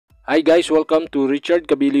Hi guys, welcome to Richard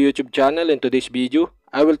Cabile YouTube channel. In today's video,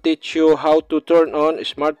 I will teach you how to turn on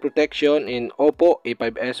smart protection in Oppo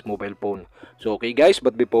A5s mobile phone. So okay guys,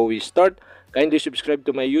 but before we start, kindly subscribe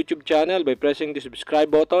to my YouTube channel by pressing the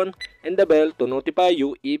subscribe button and the bell to notify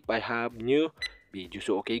you if I have new videos.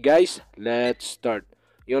 So okay guys, let's start.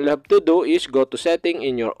 You all have to do is go to setting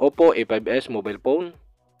in your Oppo A5s mobile phone.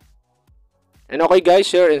 And okay guys,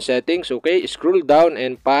 here in settings, okay, scroll down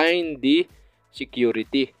and find the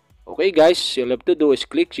security. Okay guys, you'll have to do is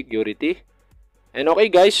click security. And okay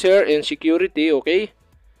guys, here in security, okay,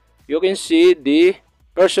 you can see the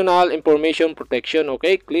personal information protection.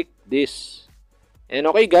 Okay, click this. And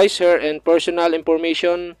okay guys, here in personal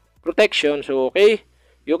information protection, so okay,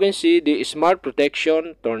 you can see the smart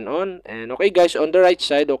protection turn on. And okay guys, on the right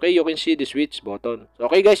side, okay, you can see the switch button. So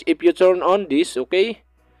okay guys, if you turn on this, okay,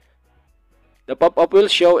 the pop-up will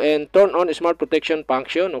show and turn on smart protection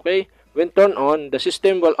function. Okay, when turned on, the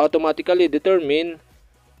system will automatically determine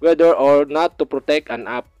whether or not to protect an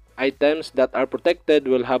app. Items that are protected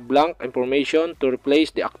will have blank information to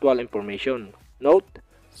replace the actual information. Note,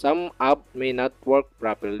 some app may not work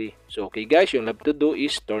properly. So okay guys, you'll have to do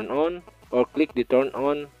is turn on or click the turn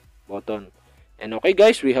on button. And okay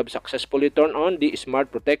guys, we have successfully turned on the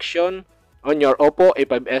smart protection on your Oppo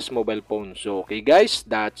A5s mobile phone. So okay guys,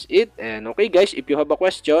 that's it. And okay guys, if you have a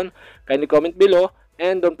question, kindly comment below.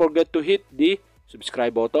 And don't forget to hit the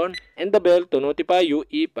subscribe button and the bell to notify you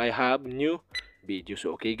if I have new videos.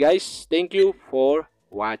 Okay guys, thank you for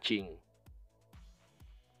watching.